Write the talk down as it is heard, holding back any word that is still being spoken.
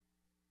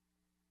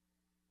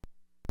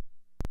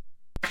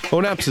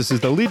Onapsis is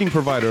the leading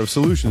provider of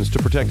solutions to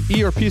protect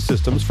ERP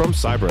systems from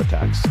cyber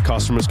attacks.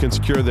 Customers can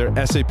secure their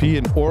SAP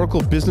and Oracle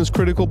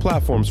business-critical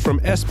platforms from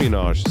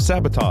espionage,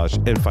 sabotage,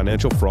 and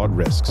financial fraud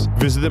risks.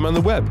 Visit them on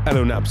the web at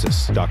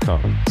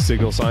onapsis.com.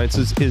 Signal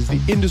Sciences is the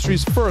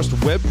industry's first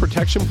web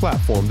protection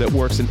platform that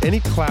works in any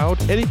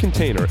cloud, any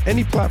container,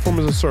 any platform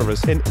as a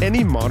service, and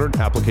any modern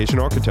application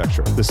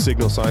architecture. The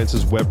Signal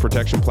Sciences web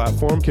protection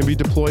platform can be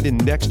deployed in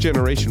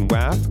next-generation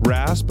WAF,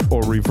 RASP,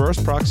 or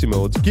reverse proxy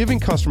modes, giving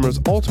customers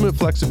ultimate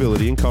flexibility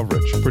and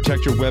coverage.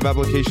 Protect your web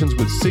applications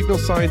with Signal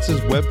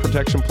Sciences web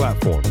protection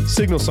platform.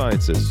 Signal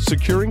Sciences,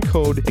 securing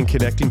code and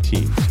connecting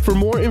teams. For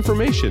more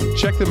information,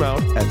 check them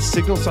out at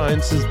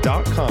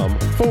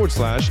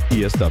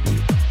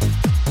signalsciences.com/ESW.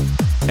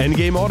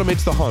 Endgame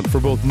automates the hunt for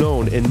both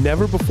known and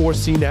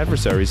never-before-seen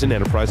adversaries in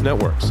enterprise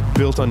networks.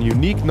 Built on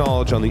unique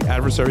knowledge on the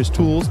adversary's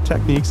tools,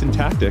 techniques, and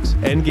tactics,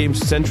 Endgame's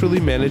centrally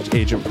managed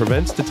agent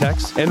prevents,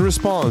 detects, and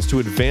responds to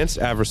advanced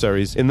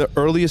adversaries in the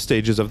earliest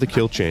stages of the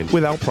kill chain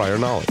without prior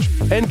knowledge.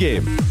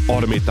 Endgame,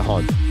 automate the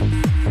hunt.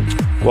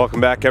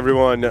 Welcome back,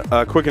 everyone.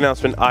 Quick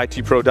announcement,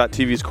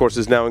 ITPro.tv's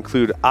courses now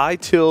include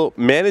ITIL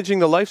Managing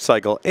the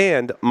Lifecycle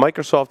and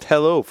Microsoft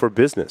Hello for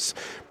Business.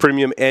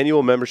 Premium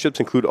annual memberships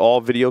include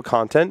all video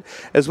content,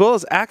 as well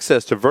as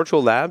access to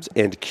virtual labs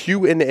and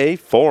Q&A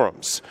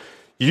forums.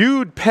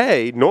 You'd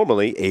pay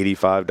normally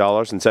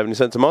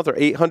 $85.70 a month or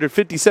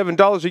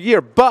 $857 a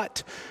year,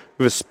 but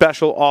we have a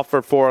special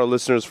offer for our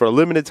listeners. For a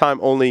limited time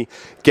only,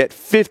 get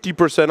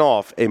 50%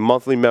 off a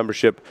monthly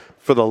membership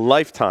for the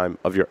lifetime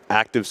of your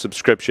active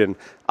subscription.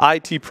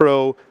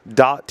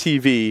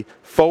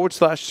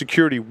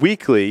 itpro.tv/security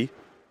weekly.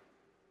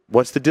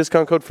 What's the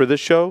discount code for this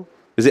show?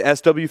 Is it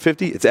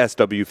SW50? It's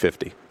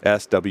SW50.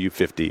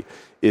 SW50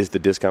 is the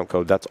discount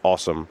code. That's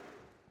awesome.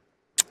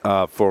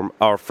 From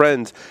our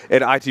friends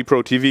at IT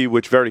Pro TV,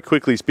 which very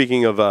quickly,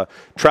 speaking of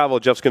travel,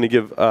 Jeff's going to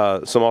give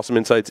some awesome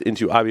insights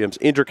into IBM's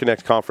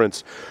Interconnect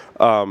conference.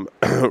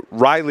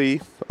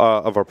 Riley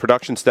of our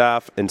production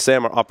staff and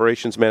Sam, our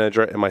operations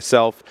manager, and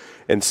myself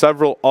and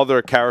several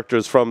other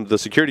characters from the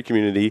security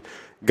community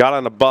got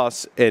on a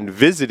bus and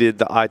visited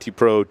the IT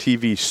Pro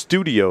TV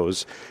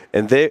studios,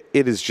 and it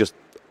is just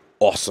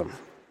awesome.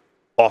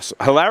 Awesome.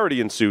 Hilarity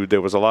ensued.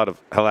 There was a lot of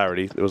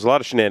hilarity. There was a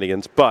lot of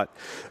shenanigans, but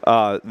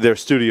their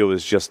studio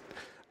is just,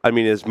 I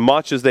mean, as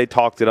much as they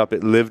talked it up,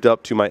 it lived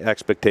up to my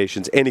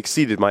expectations and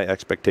exceeded my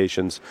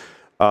expectations.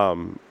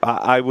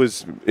 I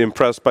was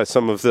impressed by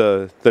some of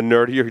the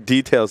nerdier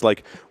details.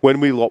 Like when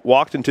we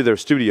walked into their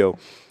studio,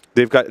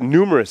 they've got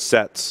numerous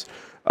sets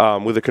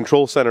with a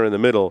control center in the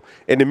middle.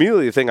 And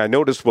immediately the thing I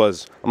noticed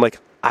was, I'm like,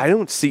 I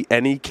don't see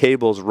any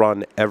cables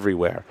run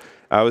everywhere.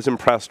 I was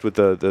impressed with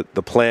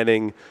the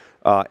planning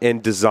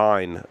and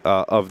design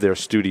of their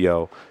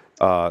studio.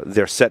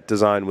 Their set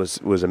design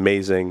was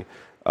amazing.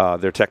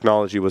 Their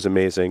technology was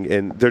amazing.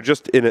 And they're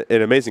just an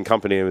amazing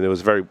company. I mean, it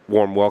was very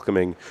warm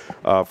welcoming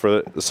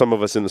for some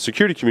of us in the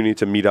security community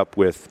to meet up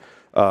with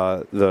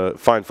the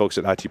fine folks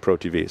at IT Pro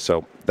TV.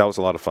 So that was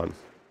a lot of fun.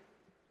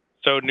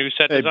 So new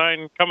set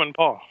design coming,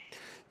 Paul.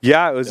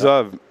 Yeah, it was.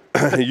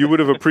 You would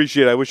have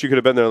appreciated. I wish you could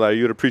have been there, Larry.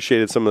 You would have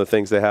appreciated some of the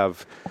things they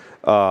have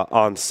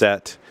on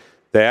set.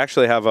 They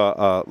actually have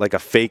a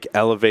fake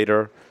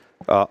elevator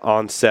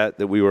on set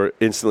that we were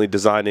instantly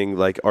designing,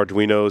 like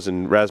Arduinos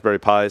and Raspberry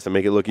Pis to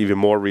make it look even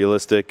more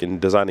realistic, and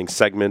designing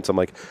segments. I'm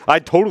like, I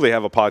totally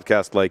have a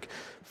podcast like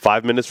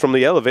 5 minutes from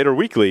the elevator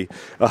weekly,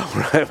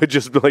 where I would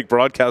just like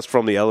broadcast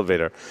from the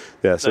elevator.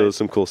 Yeah, so it was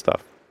some cool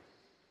stuff.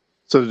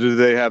 So do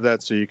they have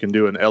that so you can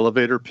do an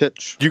elevator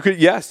pitch? You could,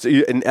 yes.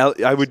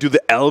 I would do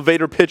the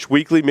elevator pitch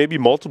weekly, maybe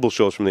multiple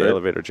shows from the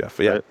elevator, Jeff.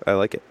 Yeah, right. I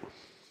like it.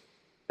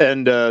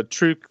 And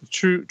true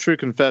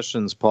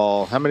confessions,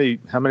 Paul. How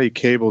many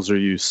cables are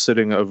you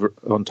sitting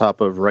on top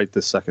of right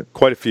this second?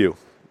 Quite a few.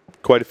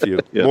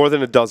 Yeah. More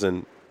than a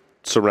dozen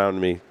surround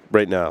me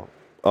right now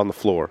on the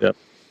floor. Yep.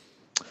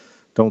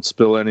 Don't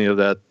spill any of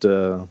that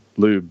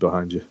lube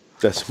behind you.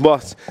 That's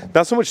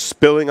not so much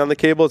spilling on the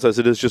cables as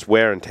it is just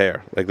wear and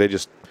tear. Like they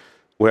just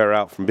wear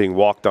out from being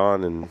walked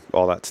on and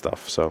all that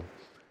stuff. So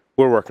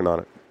we're working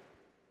on it.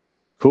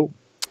 Cool.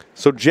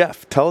 So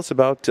Jeff, tell us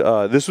about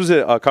this. Was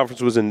a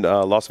conference was in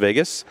Las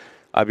Vegas,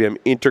 IBM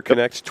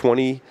Interconnect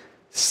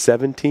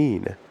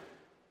 2017,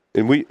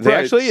 and they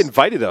actually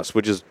invited us,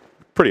 which is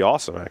pretty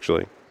awesome,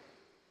 actually.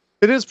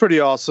 It is pretty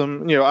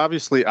awesome. You know,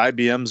 obviously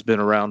IBM's been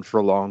around for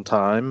a long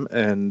time,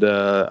 and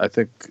I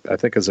think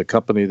as a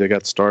company they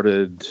got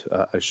started.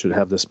 I should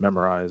have this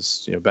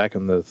memorized. You know, back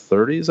in the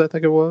 30s, I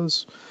think it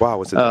was. Wow,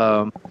 was it?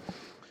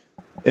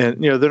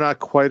 And, you know, they're not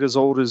quite as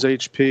old as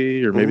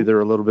HP, or maybe they're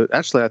a little bit.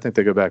 Actually, I think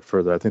they go back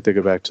further. I think they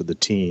go back to the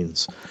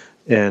teens.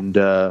 And,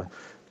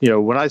 you know,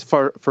 when I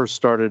first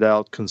started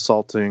out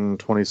consulting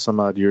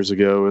 20-some-odd years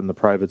ago in the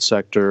private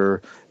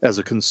sector, as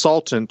a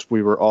consultant,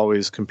 we were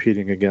always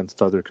competing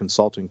against other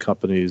consulting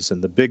companies.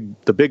 And the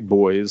big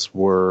boys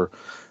were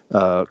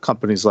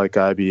companies like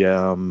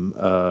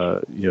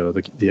IBM, you know,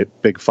 the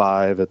Big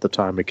Five at the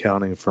time,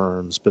 accounting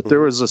firms. But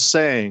there was a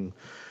saying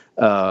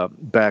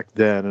back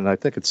then, and I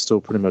think it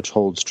still pretty much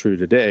holds true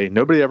today.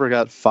 Nobody ever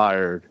got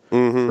fired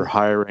for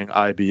hiring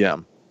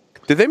IBM.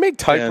 Did they make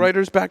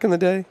typewriters back in the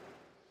day?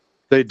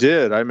 They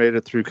did. I made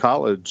it through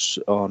college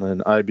on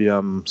an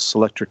IBM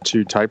Selectric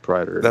 2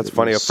 typewriter. That's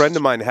funny. A friend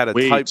of mine had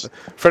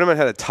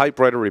a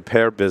typewriter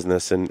repair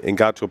business and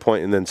got to a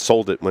point and then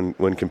sold it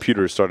when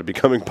computers started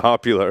becoming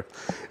popular.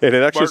 And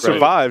it actually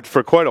survived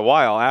for quite a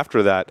while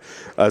after that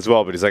as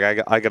well. But he's like,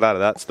 I got out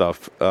of that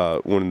stuff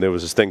when there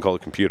was this thing called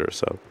a computer.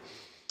 So.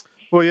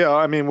 Well, yeah,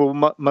 I mean,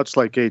 much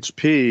like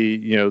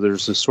HP,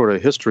 there's this sort of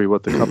history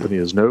what the company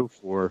is known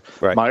for.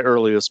 Right. My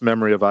earliest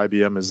memory of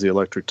IBM is the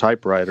electric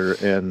typewriter,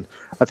 and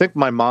I think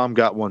my mom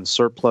got one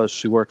surplus.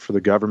 She worked for the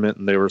government,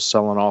 and they were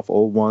selling off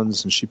old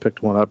ones, and she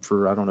picked one up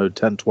for, I don't know,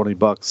 $10,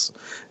 $20,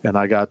 and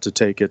I got to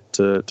take it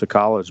to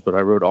college. But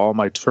I wrote all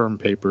my term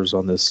papers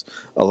on this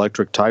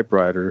electric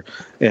typewriter,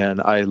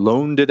 and I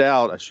loaned it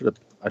out.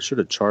 I should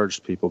have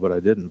charged people, but I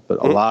didn't. But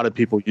a lot of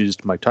people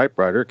used my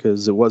typewriter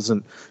because it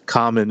wasn't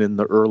common in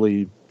the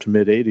early to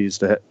mid 80s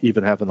to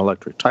even have an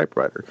electric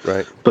typewriter.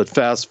 Right. But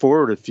fast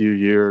forward a few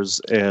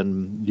years,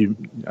 and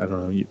I don't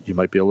know, you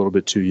might be a little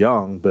bit too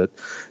young, but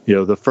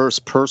the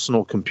first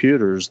personal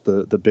computers,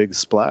 the big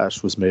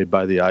splash was made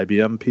by the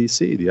IBM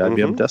PC, the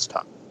IBM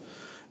desktop,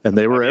 and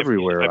they were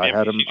everywhere. I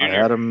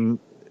had them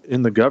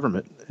in the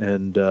government,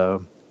 and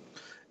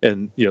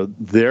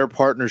their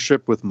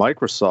partnership with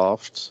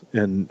Microsoft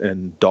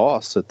and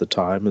DOS at the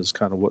time is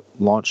kind of what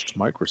launched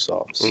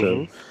Microsoft.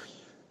 So,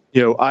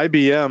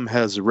 IBM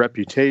has a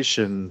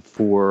reputation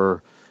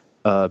for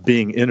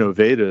being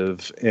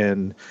innovative,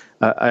 and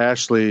I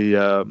actually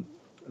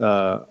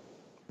got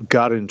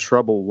in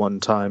trouble one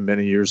time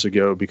many years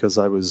ago because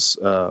I was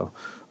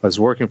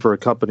working for a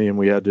company, and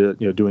we had to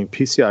doing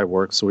PCI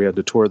work, so we had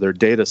to tour their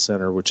data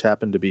center, which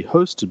happened to be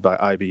hosted by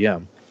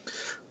IBM.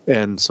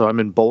 And so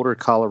I'm in Boulder,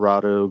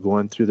 Colorado,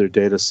 going through their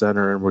data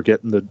center, and we're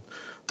getting the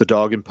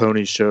dog and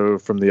pony show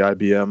from the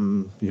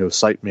IBM,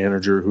 site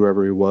manager,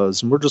 whoever he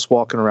was. And we're just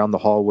walking around the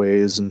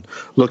hallways and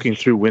looking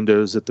through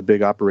windows at the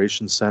big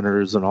operations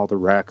centers and all the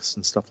racks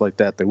and stuff like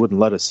that. They wouldn't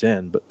let us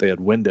in, but they had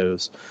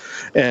windows.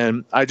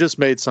 And I just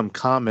made some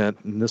comment,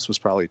 and this was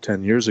probably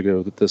 10 years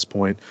ago at this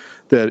point,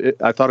 that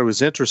I thought it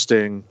was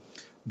interesting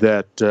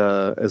that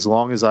as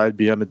long as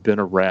IBM had been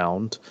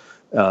around,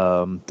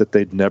 that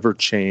they'd never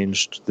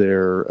changed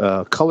their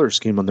color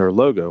scheme on their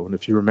logo. And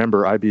if you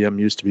remember, IBM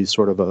used to be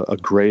sort of a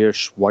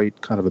grayish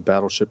white, kind of a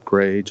battleship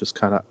gray, just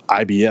kind of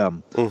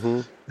IBM.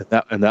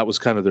 And that was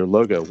kind of their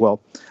logo.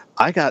 Well,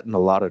 I got in a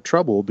lot of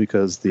trouble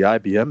because the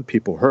IBM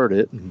people heard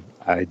it, and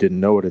I didn't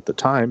know it at the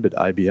time, but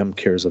IBM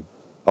cares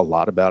a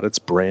lot about its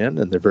brand,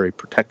 and they're very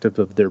protective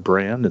of their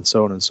brand, and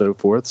so on and so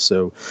forth.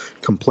 So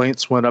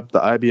complaints went up the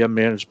IBM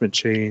management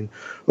chain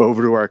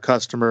over to our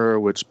customer,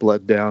 which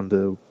bled down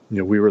to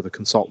we were the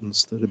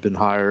consultants that had been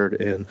hired,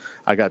 and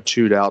I got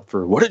chewed out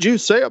for, what did you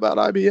say about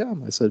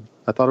IBM? I said,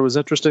 I thought it was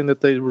interesting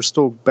that they were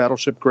still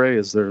Battleship Gray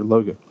as their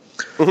logo.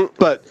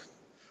 But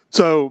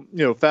so,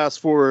 fast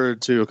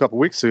forward to a couple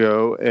weeks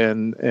ago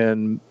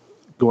and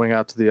going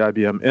out to the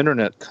IBM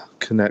Internet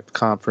Connect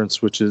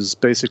conference, which is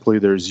basically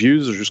there's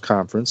users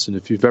conference. And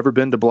if you've ever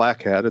been to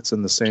Black Hat, it's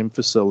in the same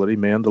facility,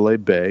 Mandalay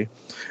Bay.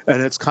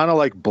 And it's kind of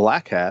like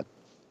Black Hat.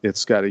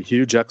 It's got a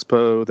huge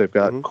expo. They've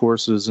got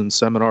courses and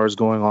seminars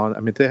going on. I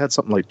mean, they had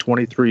something like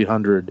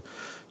 2,300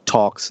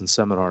 talks and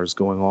seminars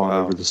going on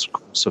over the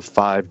course of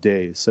 5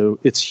 days. So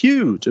it's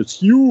huge. It's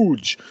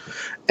huge.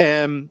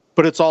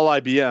 But it's all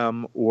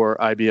IBM or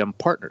IBM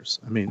partners.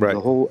 I mean, the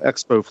whole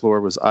expo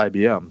floor was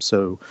IBM.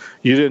 So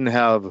you didn't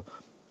have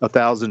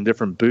 1,000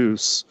 different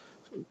booths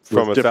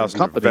from with different 1,000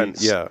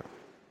 companies. events.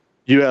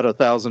 You had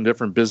 1,000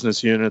 different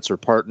business units or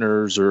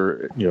partners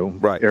or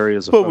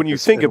areas of but focus. When you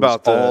think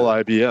about all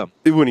IBM,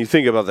 when you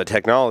think about the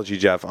technology,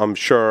 Jeff, I'm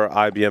sure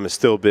IBM is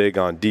still big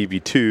on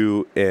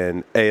DB2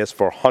 and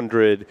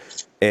AS400,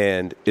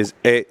 and is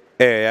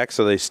AIX.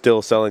 Are they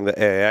still selling the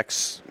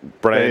AIX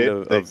brand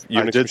of Unix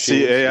machines? I did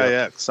see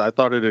AIX. I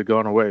thought it had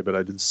gone away, but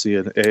I did see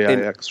an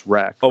AIX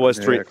rack. OS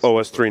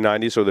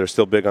 390. So they're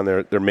still big on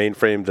their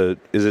mainframe.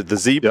 Is it the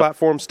Z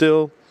platform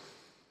still?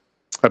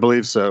 I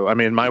believe so. I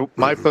mean,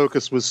 my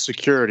focus was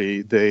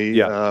security. They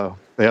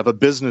have a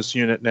business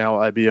unit now,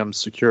 IBM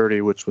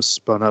Security, which was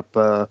spun up,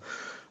 I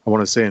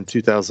want to say in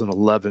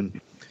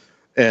 2011.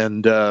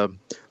 And,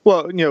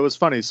 it was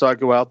funny. So I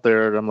go out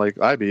there and I'm like,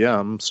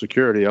 IBM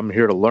Security, I'm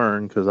here to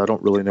learn because I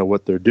don't really know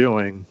what they're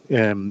doing.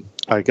 And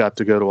I got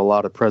to go to a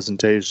lot of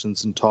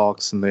presentations and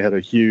talks, and they had a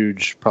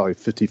huge, probably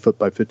 50-foot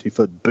by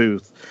 50-foot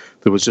booth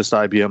that was just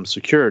IBM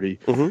Security.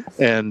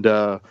 And,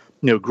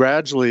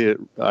 gradually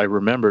I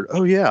remembered,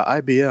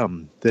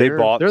 IBM. They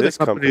bought this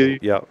the company.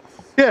 Yeah.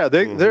 Yeah,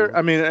 they're,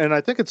 I mean, and I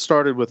think it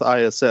started with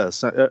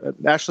ISS.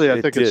 Actually, I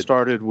think it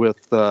started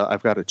with,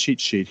 I've got a cheat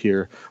sheet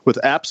here, with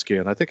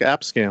AppScan. I think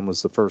AppScan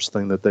was the first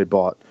thing that they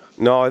bought.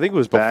 No, I think it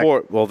was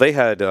before. Well, they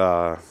had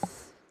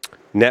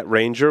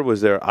NetRanger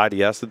was their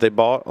IDS that they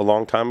bought a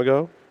long time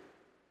ago.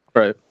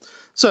 Right.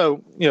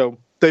 So,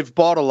 they've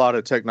bought a lot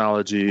of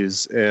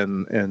technologies,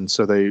 and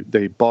so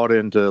they bought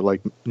into,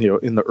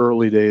 in the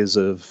early days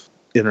of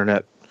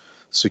internet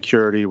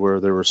security, where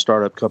there were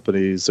startup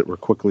companies that were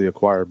quickly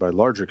acquired by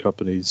larger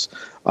companies.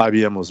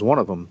 IBM was one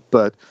of them.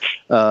 But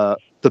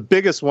the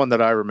biggest one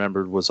that I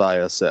remembered was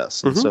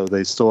ISS. And so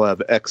they still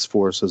have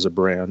X-Force as a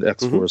brand.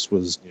 X-Force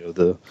was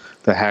the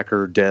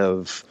hacker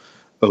dev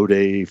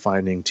O-Day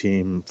finding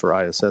team for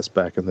ISS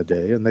back in the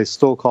day, and they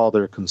still call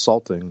their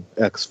consulting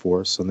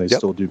X-Force, and they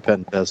still do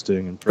pen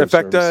testing and pro In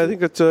fact, services. I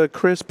think it's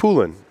Chris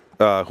Poulin,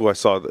 who I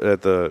saw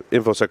at the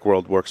InfoSec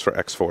World, works for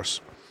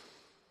X-Force.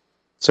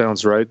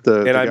 Sounds right.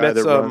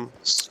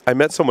 I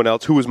met someone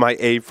else who was my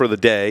A for the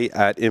day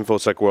at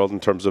InfoSec World in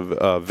terms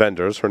of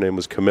vendors. Her name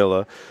was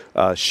Camilla.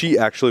 She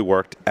actually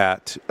worked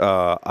at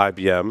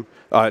IBM,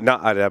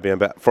 not at IBM,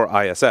 but for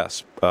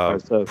ISS,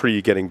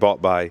 pre-getting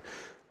bought by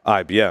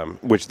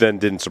IBM, which then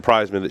didn't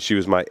surprise me that she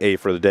was my A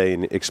for the day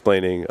in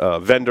explaining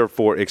vendor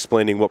for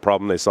explaining what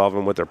problem they solve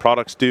and what their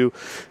products do.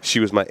 She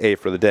was my A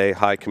for the day.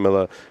 Hi,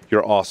 Camilla.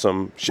 You're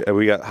awesome.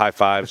 We got high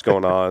fives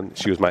going on.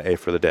 She was my A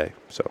for the day.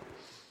 So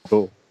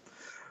cool.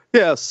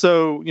 Yeah,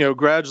 so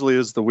gradually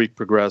as the week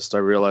progressed, I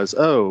realized,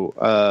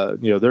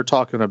 they're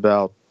talking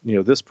about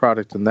this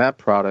product and that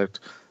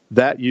product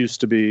that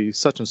used to be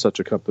such and such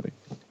a company.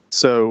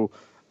 So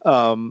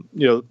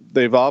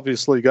they've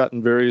obviously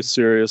gotten very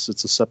serious.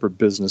 It's a separate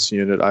business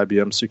unit,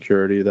 IBM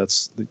Security.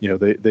 That's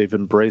they've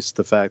embraced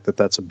the fact that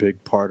that's a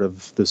big part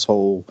of this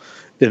whole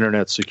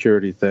internet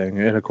security thing.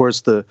 And of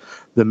course, the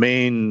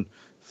main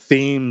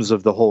themes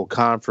of the whole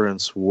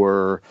conference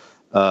were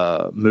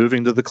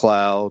moving to the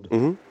cloud,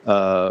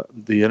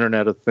 the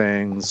Internet of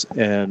Things,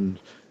 and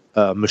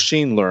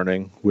machine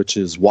learning, which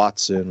is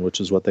Watson, which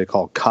is what they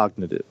call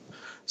cognitive.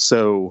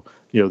 So,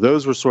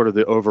 those were sort of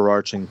the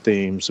overarching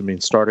themes. I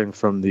mean, starting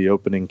from the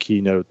opening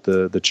keynote,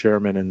 the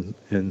chairman and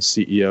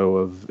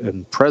CEO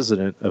and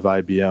president of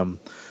IBM,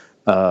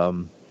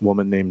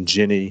 woman named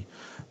Ginny,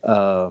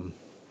 her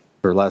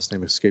last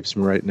name escapes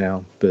me right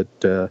now,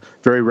 but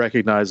very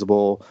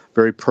recognizable,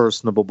 very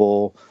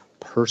personable,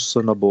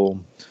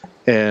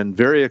 and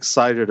very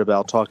excited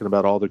about talking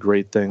about all the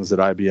great things that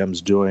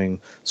IBM's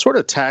doing, sort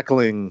of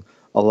tackling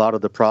a lot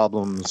of the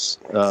problems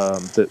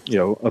that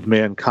of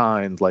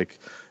mankind, like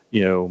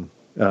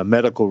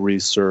medical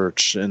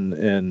research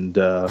and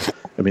I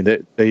mean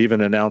they even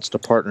announced a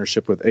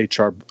partnership with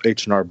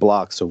H&R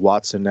Block, so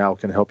Watson now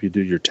can help you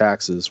do your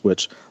taxes,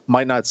 which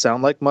might not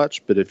sound like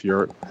much, but if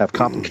you have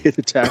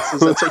complicated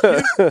taxes,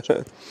 that's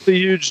a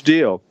huge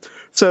deal.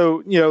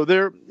 So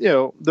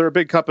they're a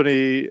big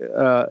company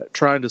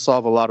trying to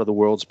solve a lot of the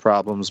world's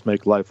problems,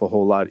 make life a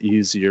whole lot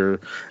easier,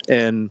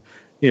 and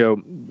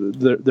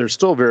they're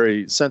still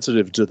very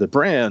sensitive to the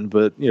brand.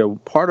 But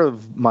part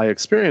of my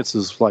experience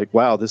is like,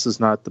 wow, this is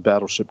not the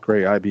battleship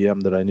gray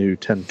IBM that I knew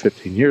 10,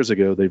 15 years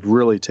ago. They've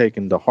really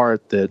taken to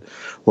heart that,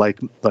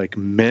 like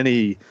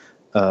many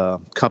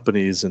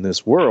companies in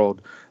this world.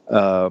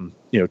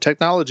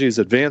 Technology is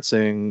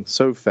advancing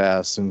so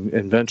fast and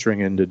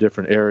venturing into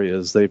different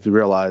areas. They've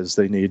realized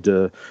they need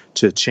to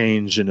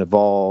change and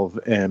evolve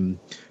and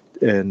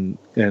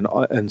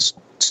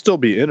still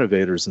be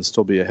innovators and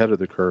still be ahead of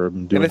the curve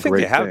and doing great things. And I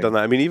think they have done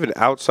that. I mean, even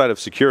outside of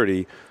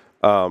security,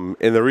 and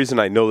the reason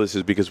I know this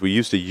is because we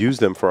used to use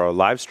them for our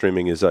live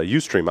streaming is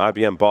Ustream.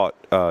 IBM bought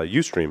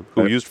Ustream,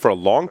 who we used for a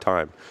long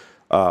time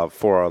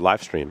for our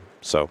live stream.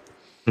 So.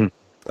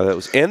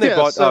 And they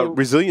bought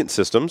Resilient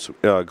Systems,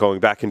 going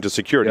back into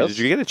security. Yes. Did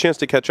you get a chance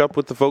to catch up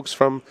with the folks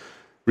from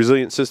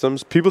Resilient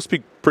Systems? People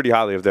speak pretty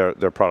highly of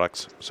their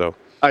products. So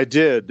I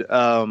did.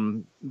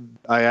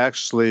 I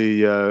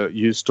actually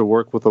used to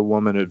work with a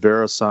woman at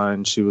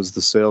VeriSign. She was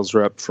the sales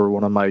rep for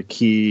one of my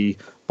key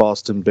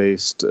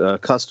Boston-based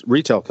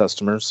retail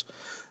customers.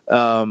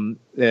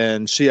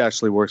 And she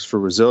actually works for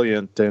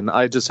Resilient. And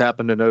I just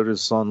happened to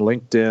notice on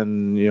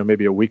LinkedIn,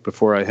 maybe a week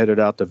before I headed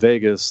out to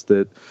Vegas,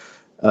 that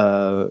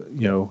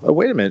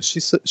wait a minute,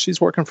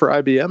 she's working for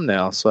IBM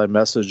now. So I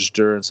messaged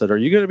her and said, are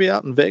you going to be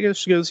out in Vegas?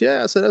 She goes,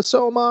 yeah. I said,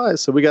 so am I.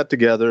 So we got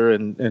together,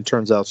 and it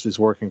turns out she's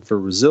working for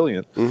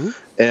Resilient.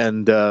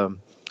 And,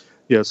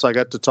 so I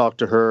got to talk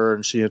to her,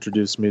 and she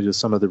introduced me to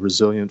some of the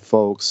Resilient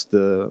folks,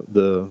 the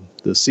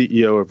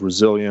CEO of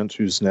Resilient,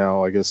 who's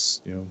now, I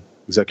guess,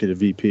 executive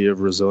VP of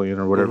Resilient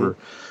or whatever.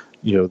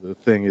 The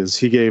thing is,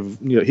 he gave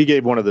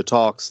one of the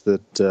talks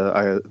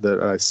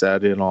that I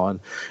sat in on,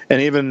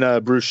 and even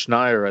Bruce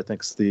Schneier, I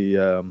think, is the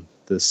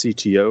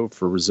CTO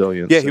for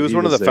Resilient. Yeah, he was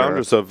one of the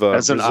founders of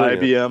as an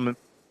Resilient. IBM.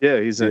 Yeah,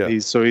 he's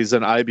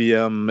an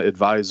IBM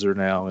advisor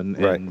now, and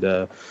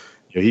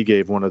he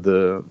gave one of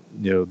the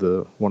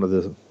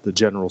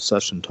general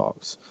session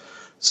talks.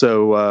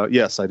 So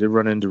yes, I did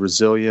run into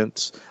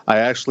Resilient. I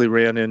actually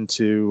ran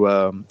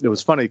into. It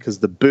was funny because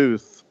the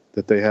booth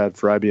that they had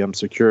for IBM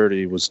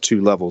Security was 2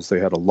 levels. They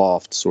had a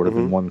loft sort of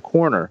in one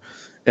corner,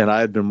 and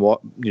I had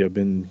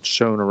been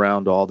shown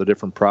around all the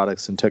different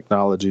products and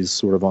technologies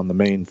sort of on the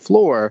main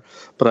floor.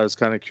 But I was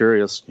kind of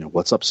curious,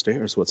 what's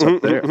upstairs, what's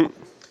up there?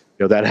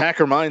 That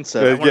hacker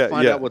mindset. I want to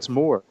find out what's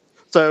more.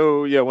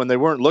 So, when they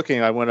weren't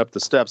looking, I went up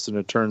the steps, and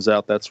it turns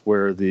out that's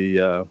where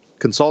the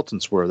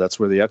consultants were. That's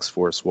where the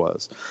X-Force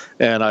was.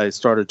 And I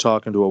started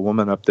talking to a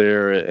woman up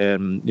there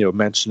and,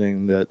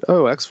 mentioning that,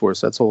 oh,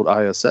 X-Force, that's old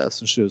ISS.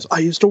 And she goes, I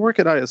used to work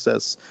at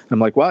ISS. And I'm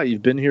like, wow,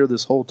 you've been here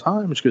this whole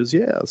time? And she goes,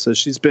 yeah. So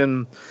she's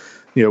been,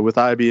 with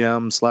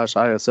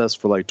IBM/ISS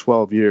for like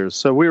 12 years.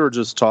 So we were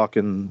just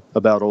talking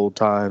about old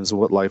times and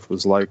what life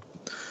was like.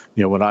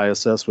 When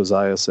ISS was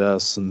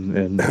ISS,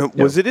 and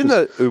was it in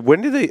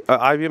when did they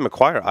IBM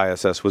acquire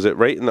ISS? Was it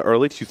right in the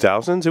early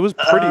 2000s? It was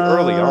pretty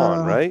early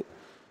on, right?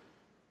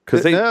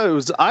 Because no, it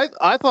was.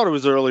 I thought it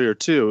was earlier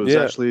too. It was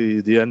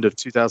actually the end of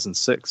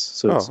 2006.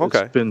 So it's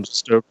been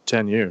just over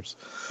 10 years.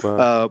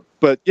 Wow.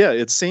 But yeah,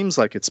 it seems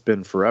like it's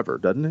been forever,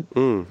 doesn't it?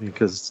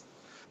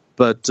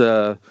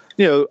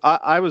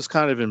 I was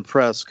kind of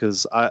impressed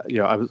because I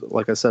was,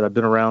 like I said, I've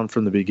been around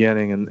from the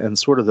beginning, and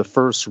sort of the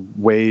first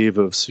wave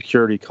of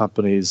security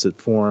companies that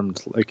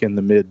formed like in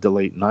the mid to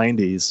late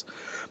 90s,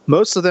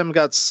 most of them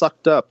got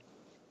sucked up,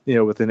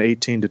 within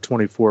 18 to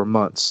 24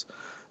 months.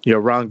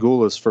 Ron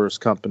Gula's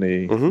first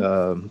company,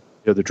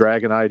 the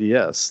Dragon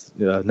IDS,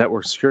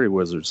 Network Security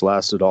Wizards,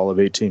 lasted all of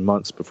 18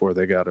 months before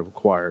they got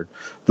acquired.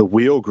 The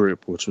Wheel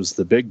Group, which was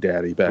the big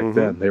daddy back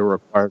then, they were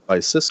acquired by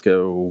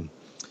Cisco,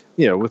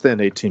 within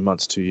 18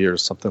 months, 2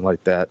 years, something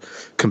like that.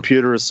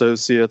 Computer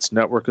Associates,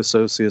 Network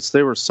Associates,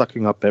 they were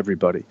sucking up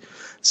everybody.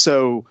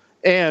 So,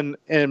 and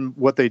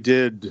what they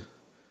did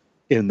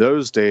in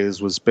those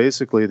days was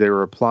basically they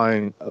were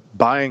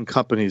buying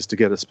companies to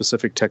get a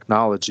specific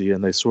technology,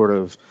 and they sort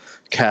of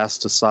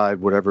cast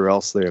aside whatever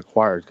else they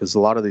acquired, because a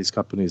lot of these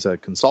companies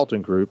had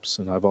consulting groups,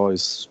 and I've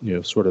always,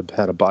 sort of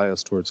had a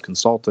bias towards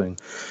consulting,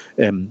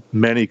 and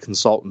many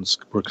consultants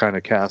were kind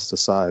of cast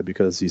aside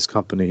because these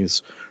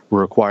companies were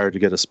required to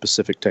get a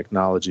specific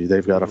technology.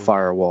 They've got a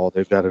firewall,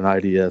 they've got an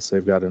IDS,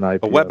 they've got an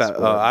IPS.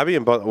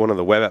 IBM bought one of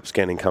the web app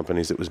scanning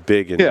companies that was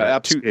big in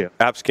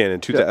AppScan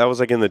in that was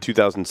like in the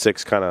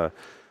 2006 kind of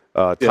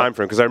time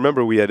frame, because I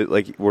remember we had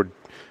we're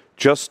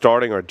just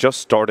started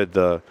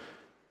the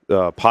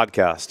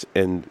podcast,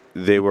 and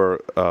they were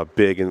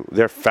big, and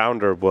their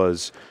founder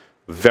was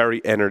a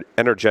very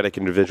energetic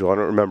individual. I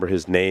don't remember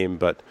his name,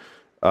 but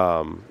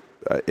and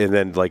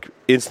then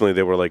instantly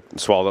they were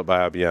swallowed up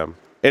by IBM.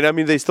 And I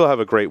mean, they still have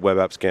a great web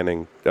app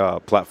scanning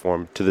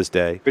platform to this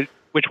day.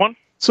 Which one?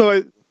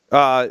 So,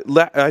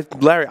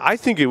 Larry, I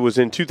think it was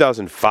in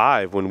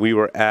 2005 when we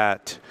were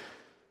at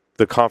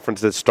the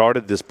conference that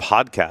started this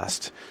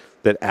podcast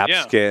that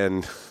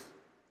AppScan.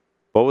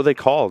 What were they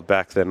called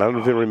back then? I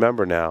don't even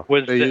remember now.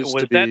 Was that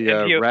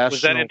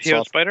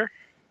NTO Spider?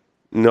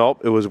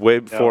 Nope, it was way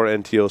before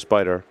NTO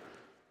Spider.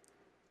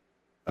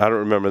 I don't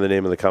remember the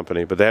name of the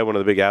company, but they had one of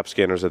the big app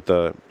scanners at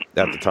the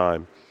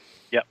time.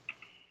 Yep.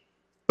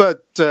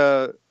 But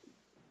sort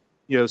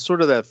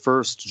of that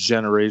first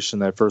generation,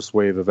 that first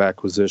wave of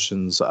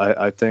acquisitions,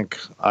 I think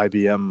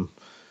IBM.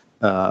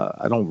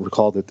 I don't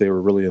recall that they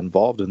were really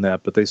involved in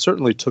that, but they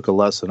certainly took a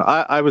lesson.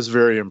 I was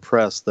very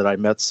impressed that I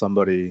met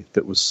somebody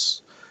that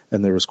was.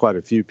 And there was quite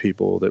a few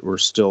people that were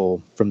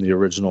still from the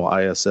original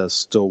ISS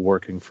still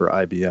working for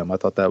IBM. I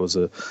thought that was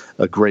a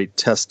great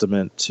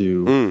testament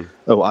to,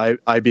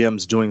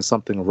 IBM's doing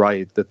something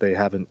right, that they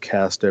haven't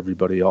cast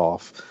everybody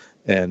off,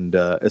 and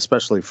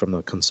especially from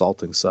the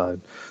consulting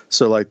side.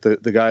 So like the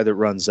guy that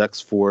runs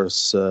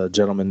X-Force, a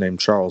gentleman named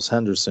Charles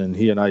Henderson,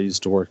 he and I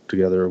used to work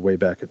together way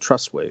back at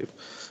TrustWave.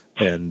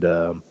 And,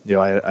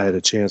 I had a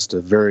chance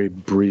to very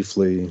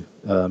briefly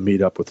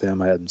meet up with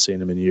him. I hadn't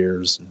seen him in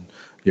years. And,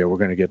 we're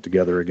going to get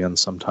together again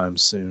sometime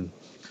soon.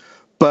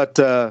 But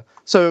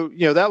so,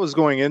 that was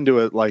going into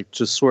it,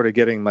 just sort of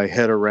getting my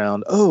head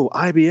around,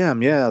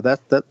 IBM,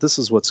 that this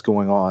is what's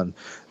going on.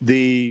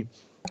 The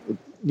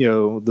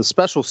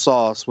special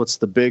sauce, what's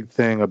the big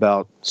thing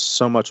about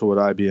so much of what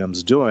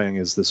IBM's doing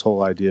is this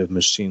whole idea of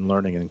machine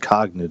learning and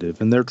cognitive.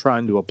 And they're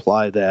trying to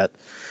apply that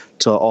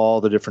to all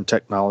the different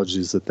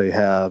technologies that they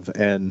have.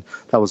 And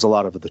that was a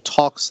lot of the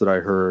talks that I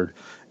heard.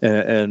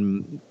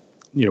 And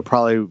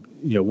probably,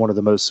 one of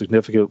the most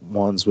significant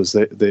ones was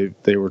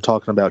they were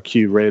talking about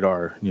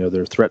QRadar,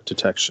 their threat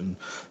detection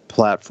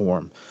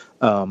platform,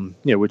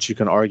 which you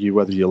can argue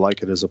whether you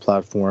like it as a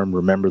platform,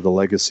 remember the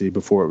legacy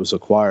before it was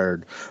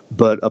acquired.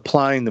 But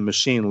applying the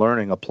machine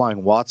learning,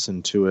 applying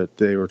Watson to it,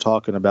 they were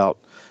talking about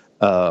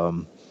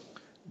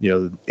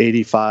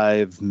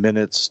 85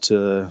 minutes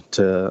to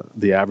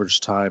the average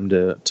time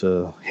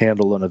to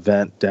handle an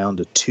event down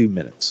to 2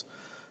 minutes.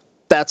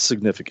 That's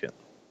significant.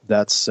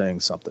 That's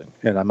saying something.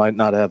 And I might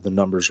not have the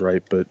numbers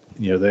right, but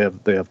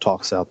they have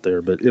talks out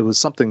there. But it was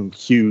something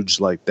huge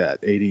like that,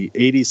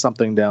 80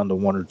 something down to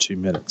 1 or 2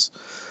 minutes.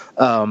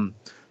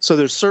 So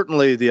there's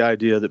certainly the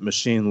idea that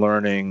machine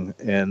learning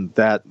and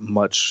that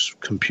much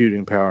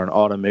computing power and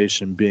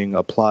automation being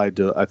applied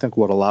to, I think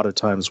what a lot of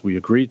times we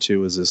agree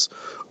to is this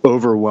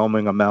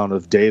overwhelming amount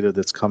of data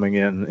that's coming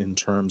in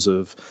terms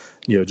of,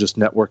 just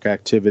network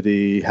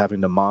activity,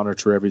 having to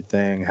monitor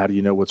everything. How do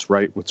you know what's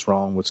right, what's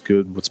wrong, what's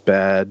good, what's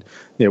bad?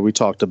 We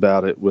talked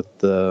about it with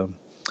the...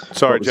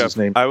 Sorry, Jeff.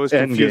 I was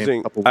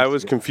confusing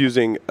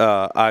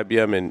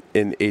IBM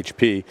and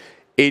HP.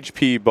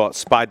 HP bought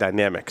Spy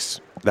Dynamics.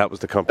 That was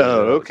the company I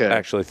was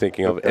actually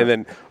thinking of. And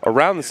then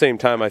around the same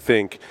time, I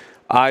think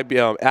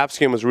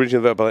AppScan was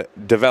originally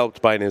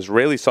developed by an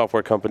Israeli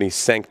software company,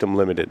 Sanctum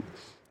Limited.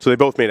 So they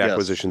both made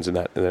acquisitions in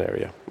that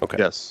area. Okay.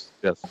 Yes.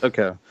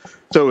 Okay.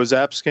 So it was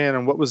AppScan,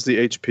 and what was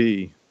the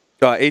HP?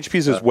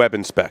 HP's is Web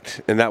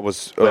Inspect, and that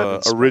was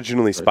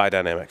originally Spy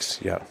Dynamics.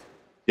 Yeah.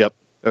 Yep.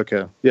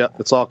 Okay. Yeah,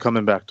 it's all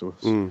coming back to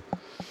us.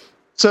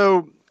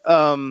 So,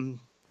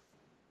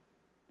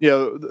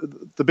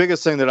 the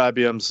biggest thing that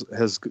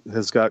IBM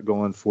has got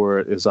going for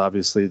it is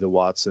obviously the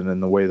Watson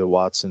and the way the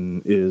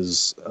Watson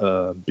is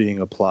being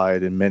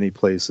applied in many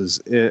places,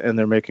 and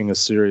they're making a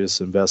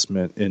serious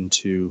investment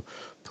into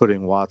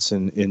putting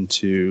Watson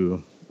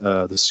into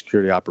the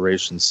Security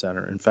Operations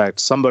Center. In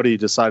fact, somebody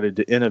decided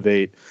to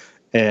innovate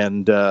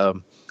and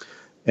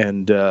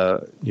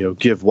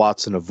give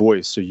Watson a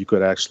voice, so you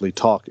could actually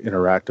talk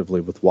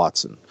interactively with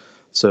Watson.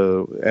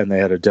 So, and they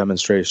had a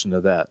demonstration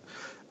of that.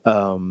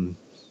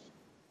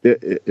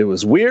 It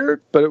was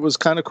weird, but it was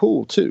kind of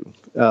cool too.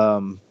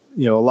 A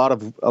lot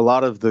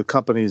of the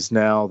companies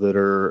now that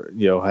are,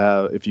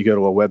 have, if you go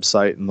to a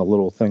website and the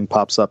little thing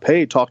pops up,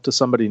 hey, talk to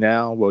somebody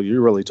now. Well,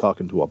 you're really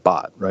talking to a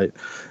bot, right?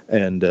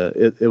 And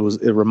it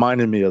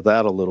reminded me of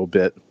that a little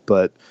bit,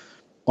 but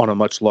on a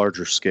much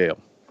larger scale.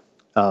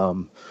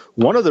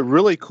 One of the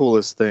really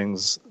coolest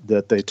things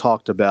that they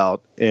talked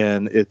about,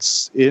 and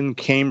it's in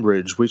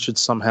Cambridge, we should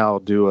somehow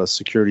do a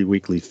Security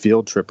Weekly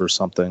field trip or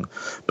something,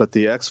 but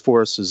the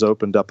X-Force has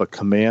opened up a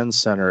command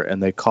center,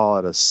 and they call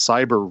it a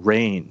cyber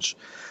range.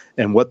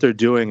 And what they're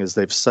doing is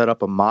they've set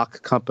up a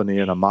mock company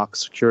and a mock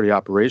security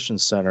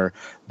operations center.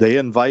 They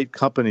invite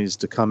companies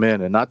to come in,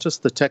 and not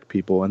just the tech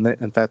people. And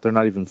in fact, they're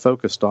not even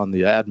focused on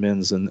the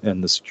admins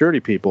and the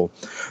security people.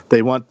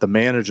 They want the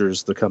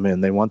managers to come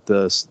in. They want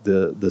the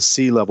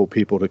C-level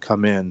people to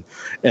come in,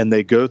 and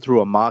they go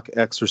through a mock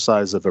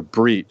exercise of a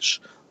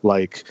breach.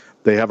 Like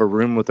they have a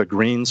room with a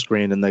green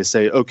screen, and they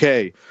say,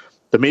 okay,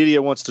 the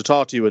media wants to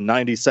talk to you in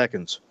 90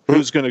 seconds.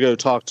 Who's going to go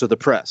talk to the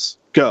press?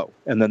 Go.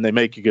 And then they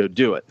make you go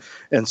do it.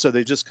 And so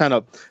they just kind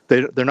of,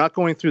 they're not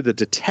going through the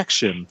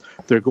detection.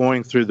 They're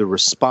going through the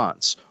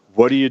response.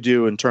 What do you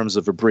do in terms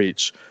of a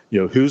breach?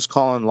 Who's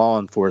calling law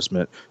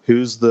enforcement?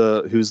 Who's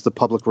the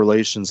public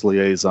relations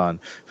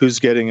liaison? Who's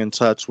getting in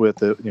touch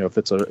with it? If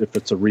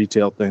it's a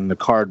retail thing, the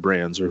card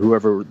brands or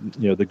whoever,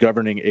 the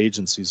governing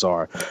agencies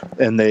are.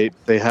 And they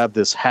have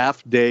this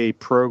half-day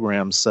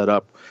program set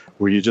up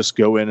where you just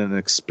go in and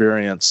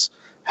experience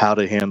how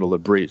to handle a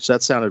breach.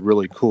 That sounded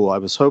really cool. I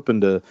was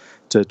hoping to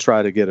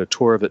try to get a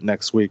tour of it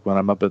next week when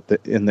I'm up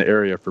in the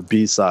area for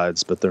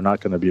B-sides, but they're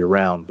not going to be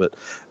around. But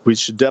we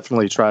should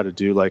definitely try to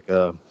do like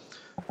a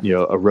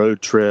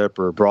road trip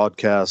or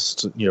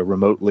broadcast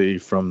remotely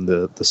from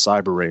the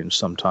cyber range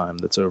sometime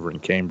that's over in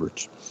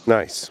Cambridge.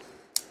 Nice.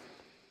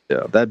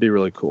 Yeah, that'd be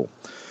really cool.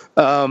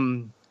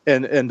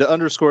 And to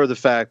underscore the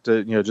fact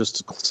that,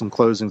 just some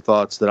closing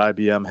thoughts that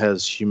IBM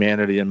has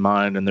humanity in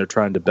mind and they're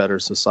trying to better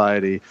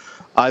society.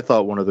 I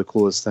thought one of the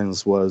coolest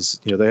things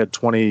was, they had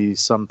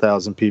 20-some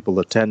thousand people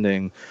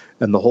attending,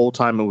 and the whole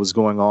time it was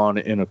going on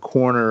in a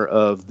corner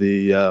of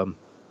the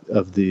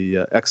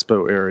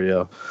expo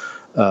area,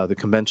 the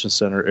convention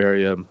center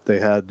area. They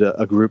had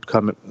a group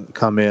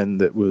come in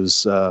that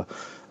was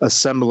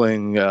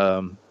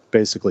assembling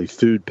basically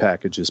food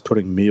packages,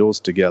 putting meals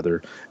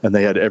together, and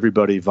they had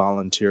everybody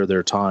volunteer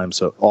their time.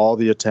 So all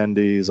the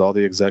attendees, all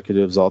the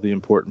executives, all the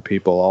important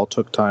people all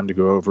took time to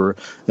go over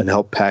and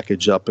help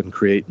package up and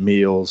create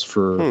meals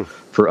for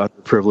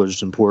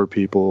underprivileged and poor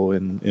people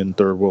in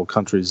third world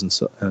countries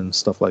and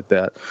stuff like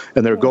that.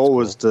 And their goal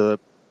was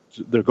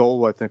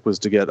I think, was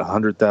to get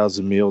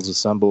 100,000 meals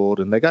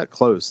assembled, and they got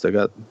close.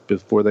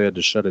 Before they had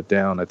to shut it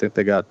down, I think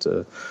they got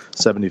to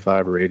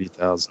 75 or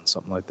 80,000,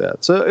 something like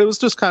that. So it was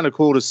just kind of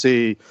cool to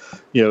see,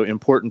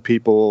 important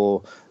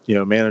people,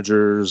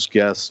 managers,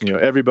 guests,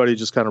 everybody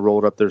just kind of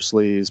rolled up their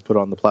sleeves, put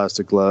on the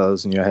plastic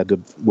gloves, and I had to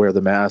wear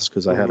the mask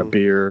because I had a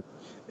beard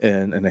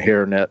and a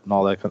hairnet and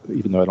all that,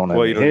 even though I don't have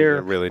any hair. You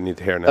don't really need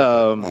the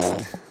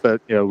hairnet.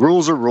 But,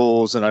 rules are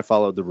rules, and I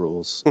followed the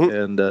rules.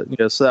 And,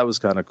 so that was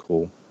kind of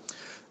cool.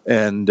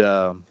 And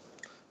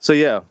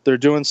they're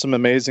doing some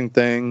amazing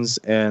things,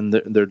 and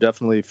they're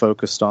definitely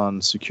focused on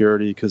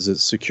security because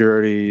it's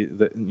security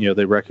that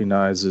they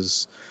recognize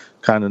is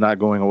kind of not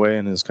going away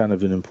and is kind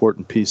of an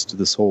important piece to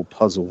this whole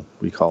puzzle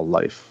we call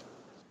life.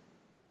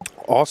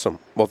 Awesome.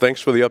 Well, thanks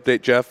for the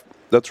update, Jeff.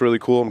 That's really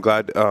cool. I'm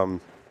glad.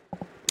 I'm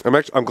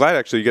glad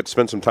actually you get to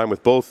spend some time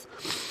with both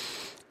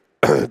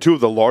two of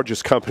the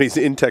largest companies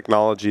in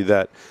technology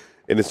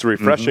and it's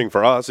refreshing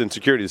for us in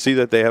security to see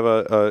that they have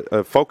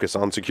a focus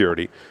on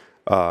security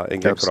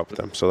and get put up with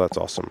them. So that's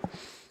awesome.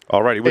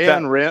 All righty.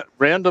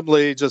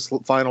 Randomly, just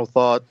final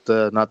thought,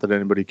 not that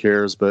anybody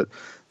cares, but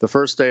the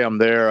first day I'm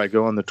there, I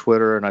go on the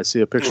Twitter and I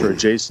see a picture of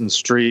Jason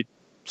Street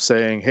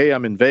saying, hey,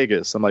 I'm in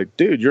Vegas. I'm like,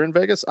 dude, you're in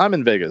Vegas? I'm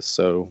in Vegas.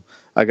 So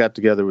I got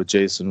together with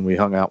Jason and we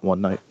hung out one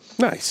night.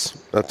 Nice.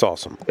 That's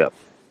awesome. Yep.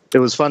 it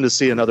was fun to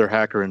see another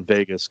hacker in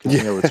Vegas. Cause,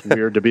 it's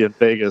weird to be in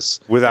Vegas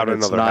without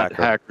another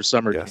hacker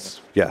summer.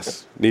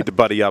 Yes. Need to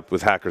buddy up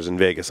with hackers in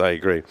Vegas. I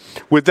agree.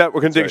 With that,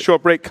 we're going to take a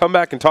short break, come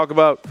back and talk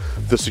about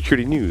the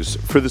security news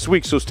for this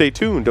week. So stay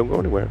tuned. Don't go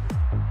anywhere.